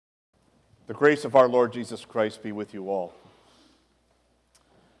The grace of our Lord Jesus Christ be with you all.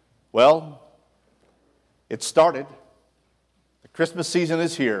 Well, it started. The Christmas season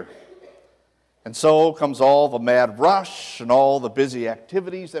is here. And so comes all the mad rush and all the busy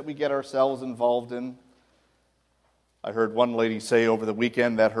activities that we get ourselves involved in. I heard one lady say over the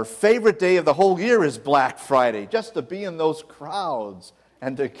weekend that her favorite day of the whole year is Black Friday, just to be in those crowds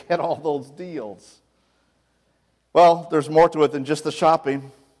and to get all those deals. Well, there's more to it than just the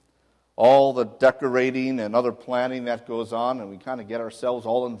shopping. All the decorating and other planning that goes on, and we kind of get ourselves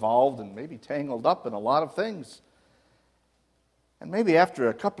all involved and maybe tangled up in a lot of things. And maybe after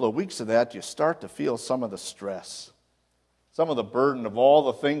a couple of weeks of that, you start to feel some of the stress, some of the burden of all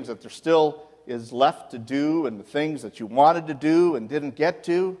the things that there still is left to do and the things that you wanted to do and didn't get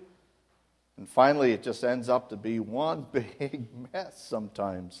to. And finally, it just ends up to be one big mess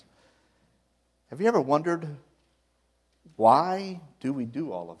sometimes. Have you ever wondered, why do we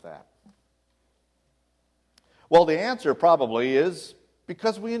do all of that? Well, the answer probably is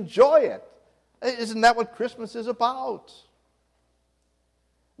because we enjoy it. Isn't that what Christmas is about?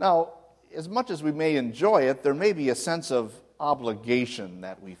 Now, as much as we may enjoy it, there may be a sense of obligation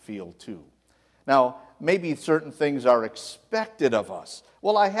that we feel too. Now, maybe certain things are expected of us.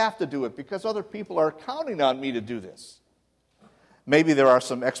 Well, I have to do it because other people are counting on me to do this. Maybe there are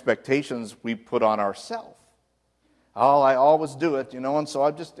some expectations we put on ourselves. Oh, I always do it, and so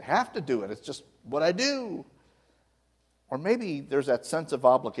I just have to do it. It's just what I do. Or maybe there's that sense of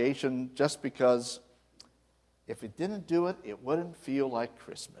obligation just because if it didn't do it, it wouldn't feel like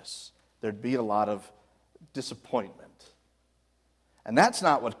Christmas. There'd be a lot of disappointment. And that's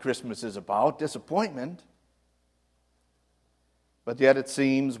not what Christmas is about, disappointment. But yet it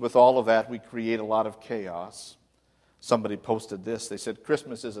seems with all of that we create a lot of chaos. Somebody posted this. They said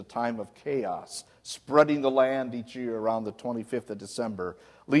Christmas is a time of chaos, spreading the land each year around the 25th of December,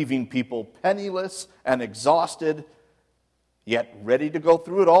 leaving people penniless and exhausted, yet ready to go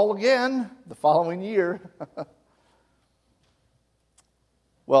through it all again the following year.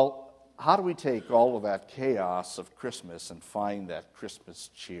 Well, how do we take all of that chaos of Christmas and find that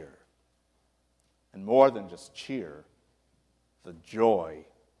Christmas cheer? And more than just cheer, the joy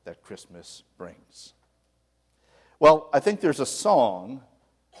that Christmas brings. Well, I think there's a song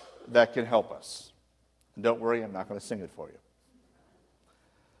that can help us. And don't worry, I'm not going to sing it for you.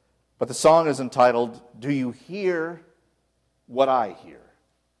 But the song is entitled, "Do You Hear What I Hear?"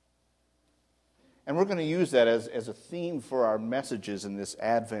 And we're going to use that as a theme for our messages in this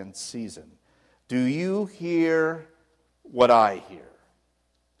Advent season. Do you hear what I hear?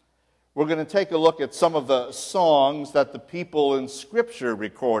 We're going to take a look at some of the songs that the people in Scripture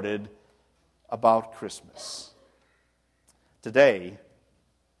recorded about Christmas. Today,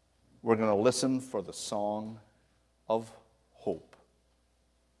 we're going to listen for the song of hope.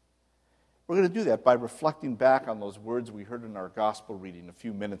 We're going to do that by reflecting back on those words we heard in our gospel reading a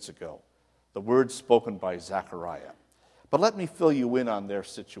few minutes ago, the words spoken by Zechariah. But let me fill you in on their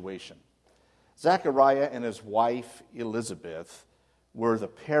situation. Zechariah and his wife Elizabeth were the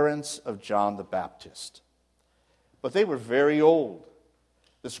parents of John the Baptist. But they were very old.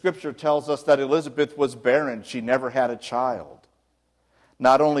 The Scripture tells us that Elizabeth was barren. She never had a child.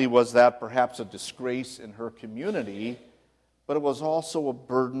 Not only was that perhaps a disgrace in her community, but it was also a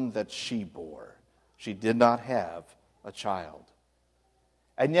burden that she bore. She did not have a child.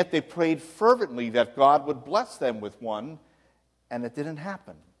 And yet they prayed fervently that God would bless them with one, and it didn't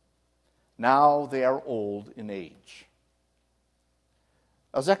happen. Now they are old in age.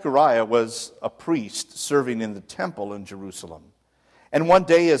 Now, Zechariah was a priest serving in the temple in Jerusalem. And one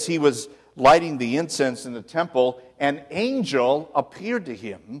day as he was lighting the incense in the temple, an angel appeared to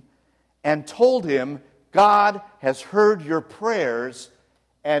him and told him, God has heard your prayers,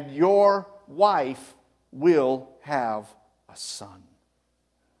 and your wife will have a son.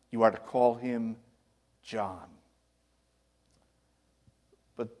 You are to call him John.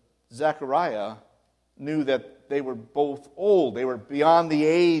 But Zechariah knew that they were both old. They were beyond the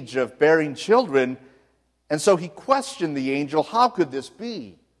age of bearing children. And so he questioned the angel, how could this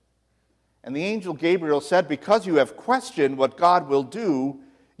be? And the angel Gabriel said, because you have questioned what God will do,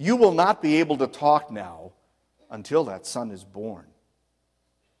 you will not be able to talk now until that son is born.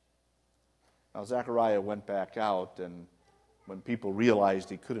 Now Zechariah went back out, and when people realized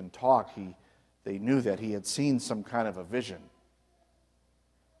he couldn't talk, they knew that he had seen some kind of a vision.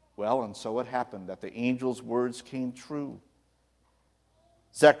 Well, and so it happened that the angel's words came true.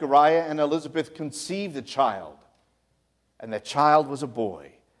 Zechariah and Elizabeth conceived a child, and that child was a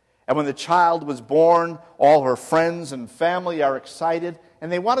boy. And when the child was born, all her friends and family are excited,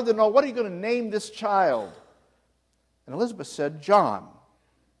 and they wanted to know, what are you going to name this child? And Elizabeth said, John.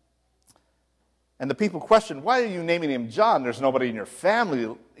 And the people questioned, why are you naming him John? There's nobody in your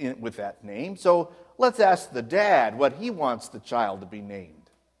family with that name. So let's ask the dad what he wants the child to be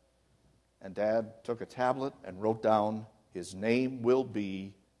named. And Dad took a tablet and wrote down, his name will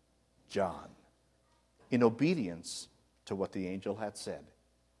be John, in obedience to what the angel had said.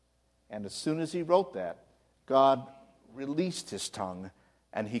 And as soon as he wrote that, God released his tongue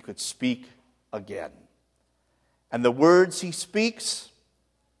and he could speak again. And the words he speaks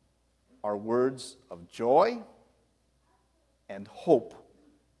are words of joy and hope.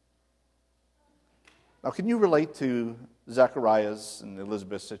 Now, can you relate to Zachariah's and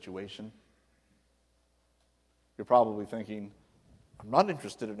Elizabeth's situation? You're probably thinking, I'm not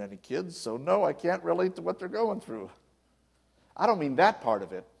interested in any kids, so no, I can't relate to what they're going through. I don't mean that part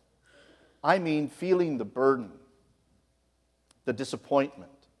of it. I mean feeling the burden, the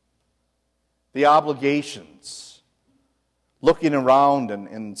disappointment, the obligations, looking around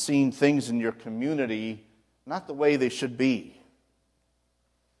and seeing things in your community not the way they should be.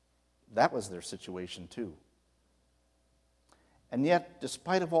 That was their situation too. And yet,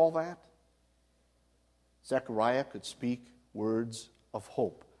 despite of all that, Zechariah could speak words of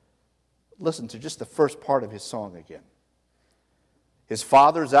hope. Listen to just the first part of his song again. His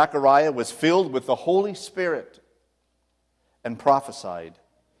father, Zechariah, was filled with the Holy Spirit and prophesied,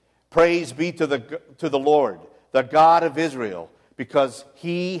 "Praise be to the Lord, the God of Israel, because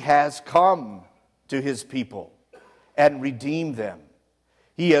he has come to his people and redeemed them.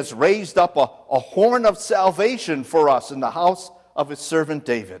 He has raised up a horn of salvation for us in the house of his servant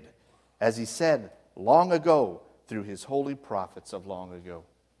David, as he said long ago through his holy prophets of long ago."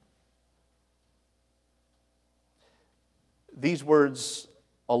 These words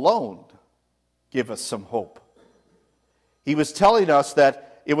alone give us some hope. He was telling us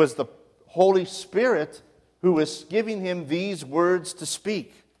that it was the Holy Spirit who was giving him these words to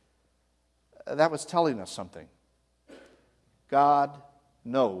speak. That was telling us something. God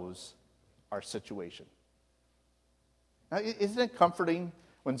knows our situation. Now, isn't it comforting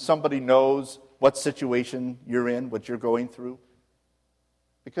when somebody knows what situation you're in, what you're going through?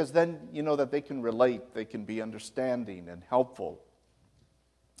 Because then you know that they can relate, they can be understanding and helpful.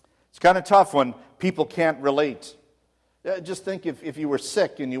 It's kind of tough when people can't relate. Just think if you were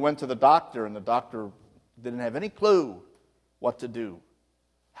sick and you went to the doctor and the doctor didn't have any clue what to do.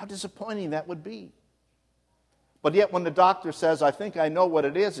 How disappointing that would be. But yet when the doctor says, I think I know what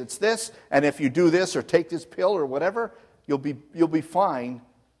it is, it's this, and if you do this or take this pill or whatever, you'll be fine.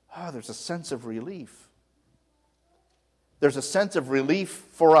 There's a sense of relief. There's a sense of relief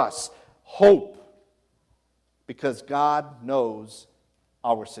for us, hope, because God knows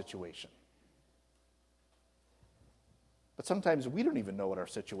our situation. But sometimes we don't even know what our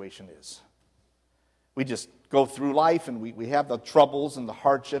situation is. We just go through life and we have the troubles and the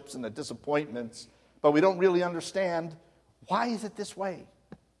hardships and the disappointments, but we don't really understand, why is it this way?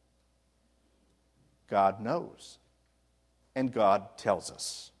 God knows, and God tells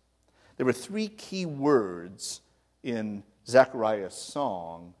us. There were 3 key words in Zechariah's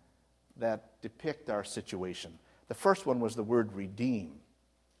song that depict our situation. The first one was the word redeem.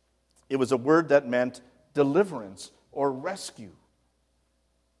 It was a word that meant deliverance or rescue.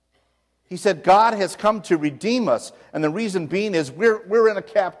 He said, God has come to redeem us, and the reason being is we're in a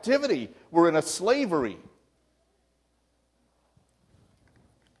captivity. We're in a slavery.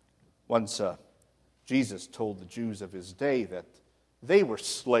 Once Jesus told the Jews of his day that they were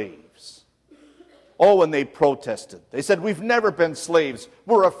slaves. Oh, and they protested. They said, we've never been slaves.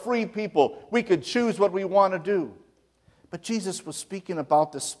 We're a free people. We could choose what we want to do. But Jesus was speaking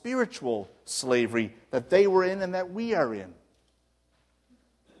about the spiritual slavery that they were in and that we are in.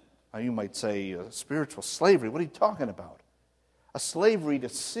 Now you might say, spiritual slavery, what are you talking about? A slavery to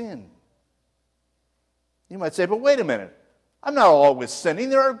sin. You might say, but wait a minute, I'm not always sinning.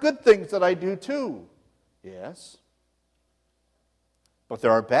 There are good things that I do too. Yes. But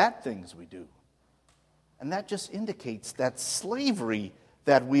there are bad things we do. And that just indicates that slavery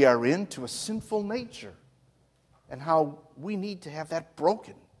that we are in to a sinful nature and how we need to have that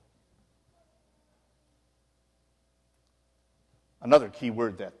broken. Another key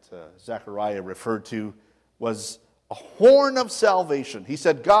word that Zechariah referred to was a horn of salvation. He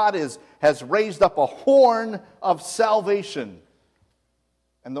said God has raised up a horn of salvation.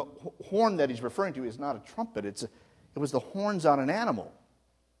 And the horn that he's referring to is not a trumpet. It was the horns on an animal.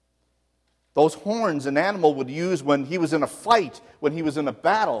 Those horns an animal would use when he was in a fight, when he was in a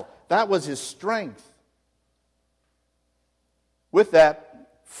battle. That was his strength. With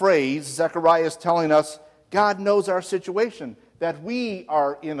that phrase, Zechariah is telling us God knows our situation, that we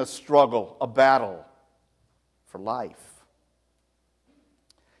are in a struggle, a battle for life.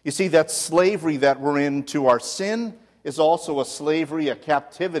 You see, that slavery that we're in to our sin is also a slavery, a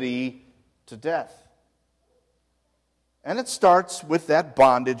captivity to death. And it starts with that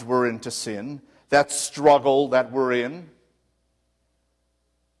bondage we're in to sin, that struggle that we're in.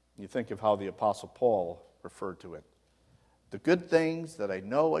 You think of how the Apostle Paul referred to it. The good things that I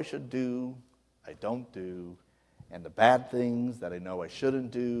know I should do, I don't do. And the bad things that I know I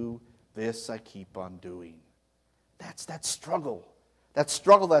shouldn't do, this I keep on doing. That's that struggle. That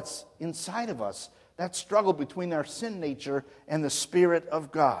struggle that's inside of us. That struggle between our sin nature and the Spirit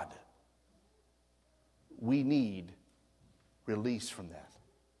of God. We need release from that.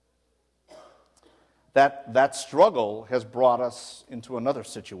 That struggle has brought us into another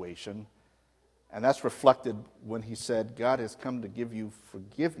situation, and that's reflected when he said, God has come to give you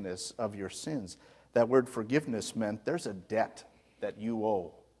forgiveness of your sins. That word forgiveness meant there's a debt that you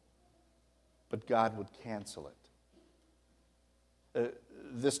owe, but God would cancel it.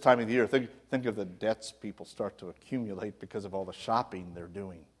 This time of the year, think of the debts people start to accumulate because of all the shopping they're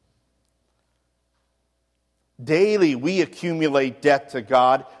doing. Daily we accumulate debt to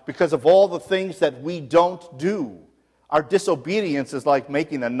God because of all the things that we don't do. Our disobedience is like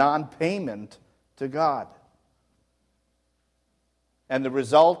making a non-payment to God. And the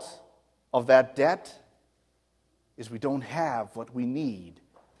result of that debt is we don't have what we need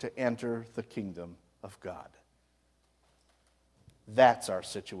to enter the kingdom of God. That's our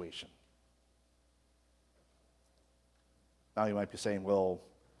situation. Now you might be saying, well,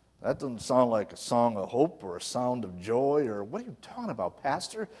 that doesn't sound like a song of hope or a sound of joy, or what are you talking about,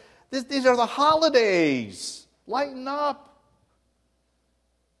 Pastor? These are the holidays. Lighten up.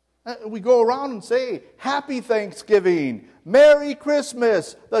 We go around and say, Happy Thanksgiving, Merry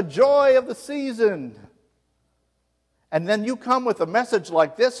Christmas, the joy of the season. And then you come with a message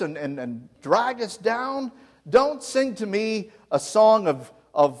like this and drag us down. Don't sing to me a song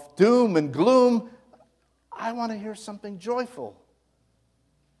of doom and gloom. I want to hear something joyful.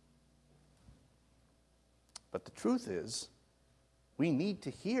 But the truth is, we need to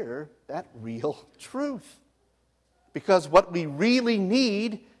hear that real truth. Because what we really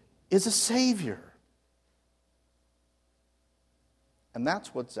need is a Savior. And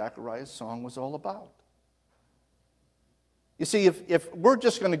that's what Zechariah's song was all about. You see, if we're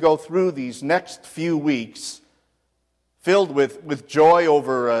just going to go through these next few weeks filled with joy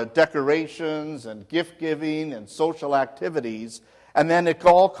over decorations and gift-giving and social activities, and then it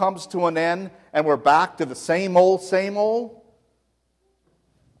all comes to an end, and we're back to the same old, then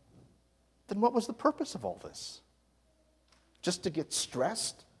what was the purpose of all this? Just to get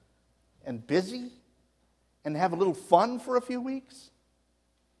stressed and busy and have a little fun for a few weeks?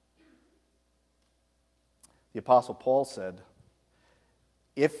 The Apostle Paul said,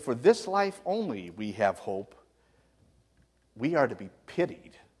 if for this life only we have hope, we are to be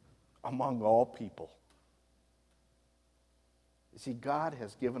pitied among all people. You see, God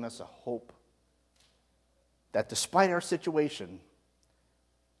has given us a hope that despite our situation,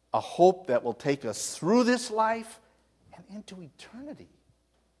 a hope that will take us through this life and into eternity.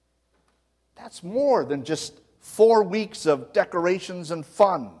 That's more than just 4 weeks of decorations and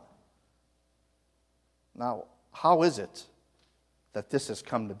fun. Now, how is it that this has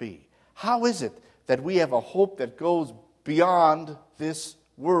come to be? How is it that we have a hope that goes beyond this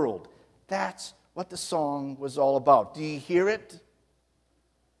world? That's what the song was all about. Do you hear it?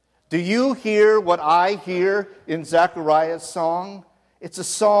 Do you hear what I hear in Zechariah's song? It's a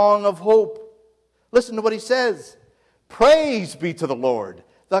song of hope. Listen to what he says. Praise be to the Lord,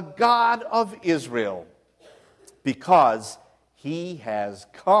 the God of Israel, because he has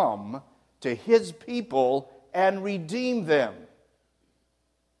come to his people and redeemed them.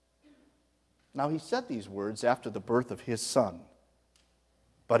 Now, he said these words after the birth of his son,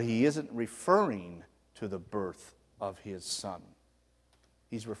 but he isn't referring to the birth of his son.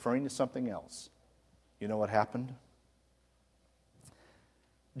 He's referring to something else. You know what happened?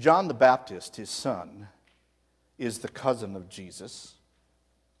 John the Baptist, his son, is the cousin of Jesus,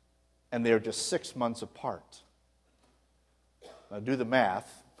 and they're just 6 months apart. Now do the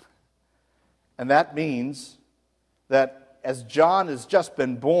math, and that means that as John has just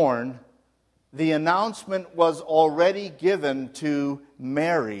been born, the announcement was already given to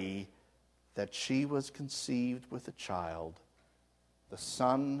Mary that she was conceived with a child, the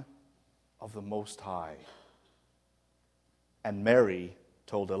Son of the Most High. And Mary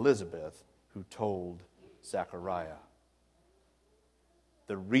told Elizabeth, who told Zechariah.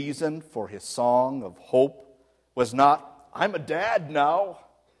 The reason for his song of hope was not, I'm a dad now.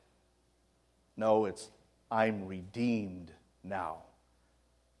 No, it's, I'm redeemed now.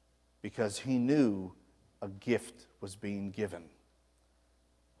 Because he knew a gift was being given.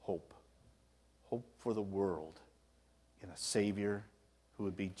 hope. Hope for the world in a Savior who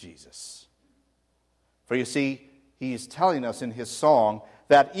would be Jesus. For you see, he is telling us in his song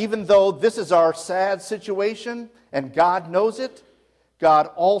that even though this is our sad situation and God knows it, God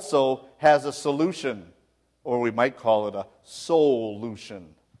also has a solution, or we might call it a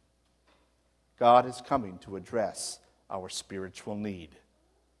solution. God is coming to address our spiritual need.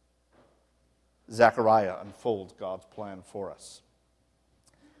 Zechariah unfolds God's plan for us.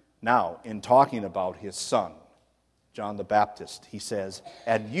 Now, in talking about his son, John the Baptist, he says,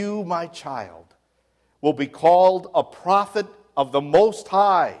 "And you, my child, will be called a prophet of the Most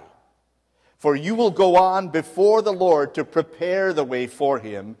High, for you will go on before the Lord to prepare the way for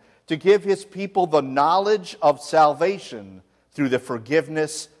him, to give his people the knowledge of salvation through the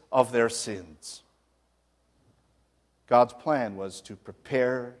forgiveness of their sins." God's plan was to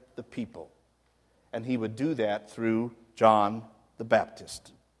prepare the people, and he would do that through John the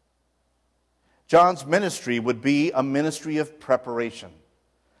Baptist. John's ministry would be a ministry of preparation,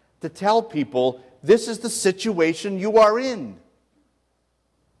 to tell people, this is the situation you are in.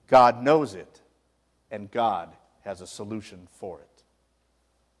 God knows it, and God has a solution for it.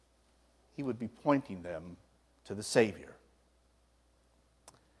 He would be pointing them to the Savior.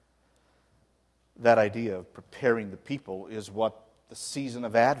 That idea of preparing the people is what the season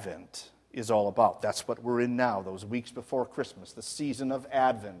of Advent is all about. That's what we're in now, those weeks before Christmas, the season of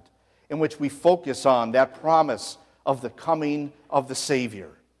Advent, in which we focus on that promise of the coming of the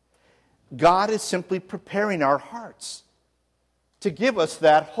Savior. God is simply preparing our hearts to give us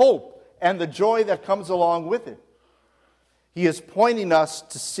that hope and the joy that comes along with it. He is pointing us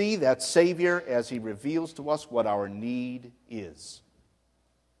to see that Savior as he reveals to us what our need is.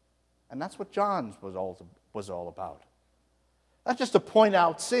 And that's what John's was all about. Not just to point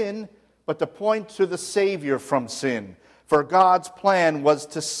out sin, but to point to the Savior from sin. For God's plan was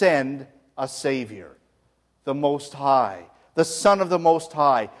to send a Savior, the Most High, the Son of the Most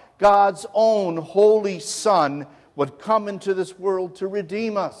High. God's own holy Son would come into this world to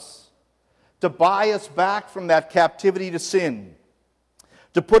redeem us, to buy us back from that captivity to sin,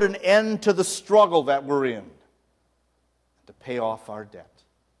 to put an end to the struggle that we're in, to pay off our debt.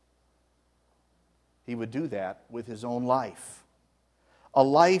 He would do that with his own life, a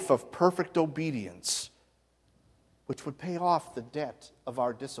life of perfect obedience, which would pay off the debt of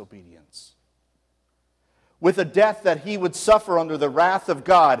our disobedience. With a death that he would suffer under the wrath of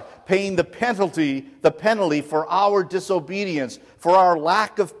God, paying the penalty for our disobedience, for our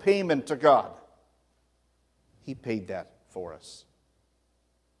lack of payment to God. He paid that for us.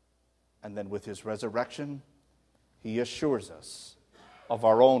 And then with his resurrection, he assures us of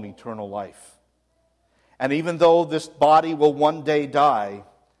our own eternal life. And even though this body will one day die,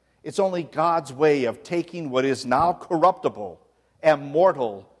 it's only God's way of taking what is now corruptible and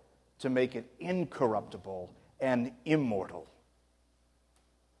mortal to make it incorruptible and immortal.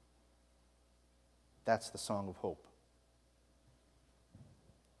 That's the song of hope.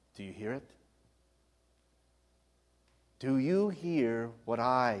 Do you hear it? Do you hear what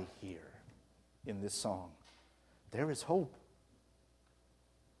I hear in this song? There is hope.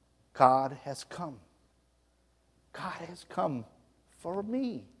 God has come. God has come for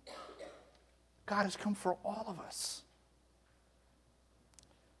me. God has come for all of us.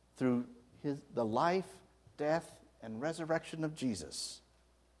 Through the life, death, and resurrection of Jesus,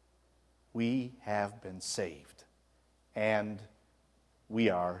 we have been saved, and we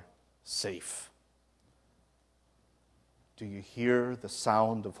are safe. Do you hear the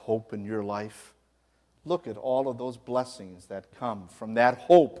sound of hope in your life? Look at all of those blessings that come from that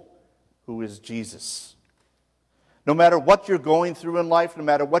hope who is Jesus. No matter what you're going through in life, no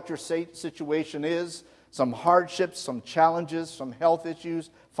matter what your situation is, some hardships, some challenges, some health issues,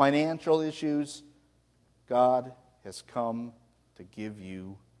 financial issues, God has come to give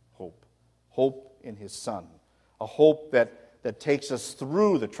you hope. Hope in his Son. A hope that takes us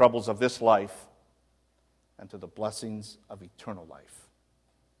through the troubles of this life and to the blessings of eternal life.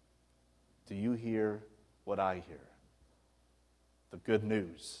 Do you hear what I hear? The good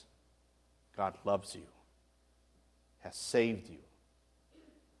news. God loves you, has saved you,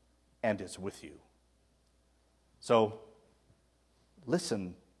 and is with you. So,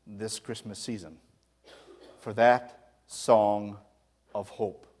 listen this Christmas season for that song of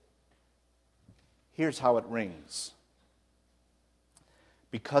hope. Here's how it rings.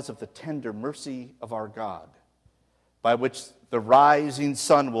 Because of the tender mercy of our God, by which the rising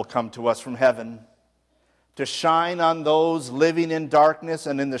sun will come to us from heaven, to shine on those living in darkness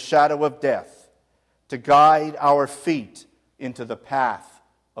and in the shadow of death, to guide our feet into the path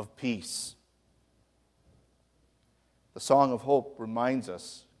of peace. The song of hope reminds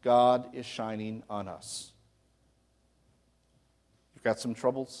us God is shining on us. You've got some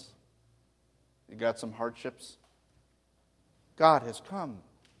troubles? You've got some hardships? God has come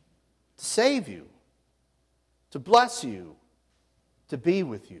to save you, to bless you, to be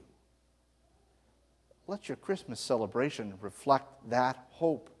with you. Let your Christmas celebration reflect that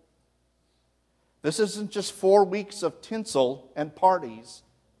hope. This isn't just 4 weeks of tinsel and parties.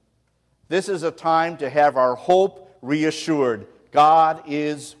 This is a time to have our hope reassured. God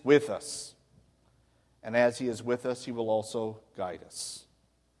is with us. And as He is with us, He will also guide us.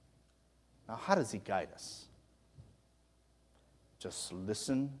 Now, how does He guide us? Just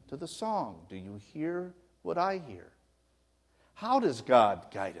listen to the song. Do you hear what I hear? How does God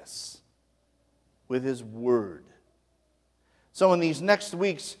guide us? With His Word. So in these next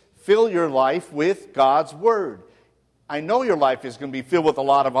weeks, fill your life with God's Word. I know your life is going to be filled with a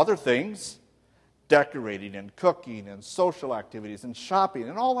lot of other things. Decorating and cooking and social activities and shopping,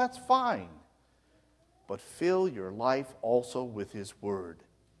 and all that's fine. But fill your life also with His Word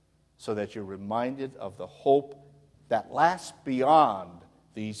so that you're reminded of the hope that lasts beyond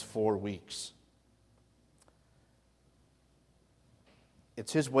these 4 weeks.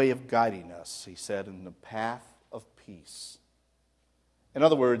 It's His way of guiding us, He said, in the path of peace. In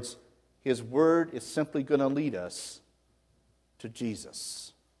other words, His Word is simply going to lead us to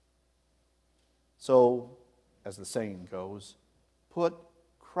Jesus. So, as the saying goes, put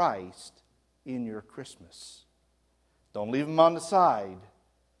Christ in your Christmas. Don't leave Him on the side.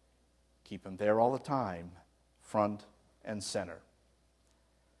 Keep Him there all the time, front and center.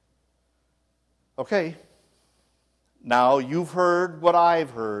 Okay, now you've heard what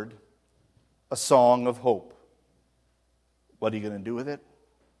I've heard, a song of hope. What are you going to do with it?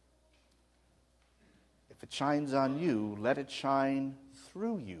 If it shines on you, let it shine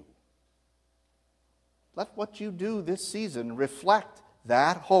through you. Let what you do this season reflect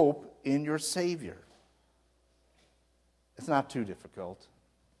that hope in your Savior. It's not too difficult.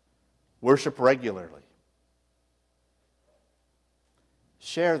 Worship regularly.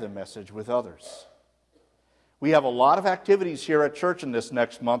 Share the message with others. We have a lot of activities here at church in this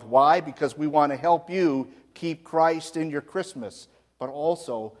next month. Why? Because we want to help you keep Christ in your Christmas, but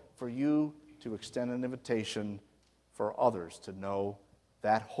also for you to extend an invitation for others to know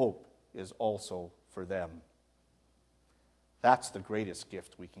that hope is also for them. That's the greatest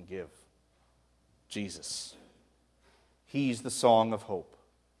gift we can give. Jesus. He's the song of hope.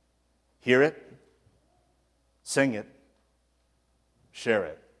 Hear it, sing it, share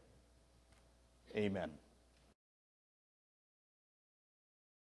it. Amen.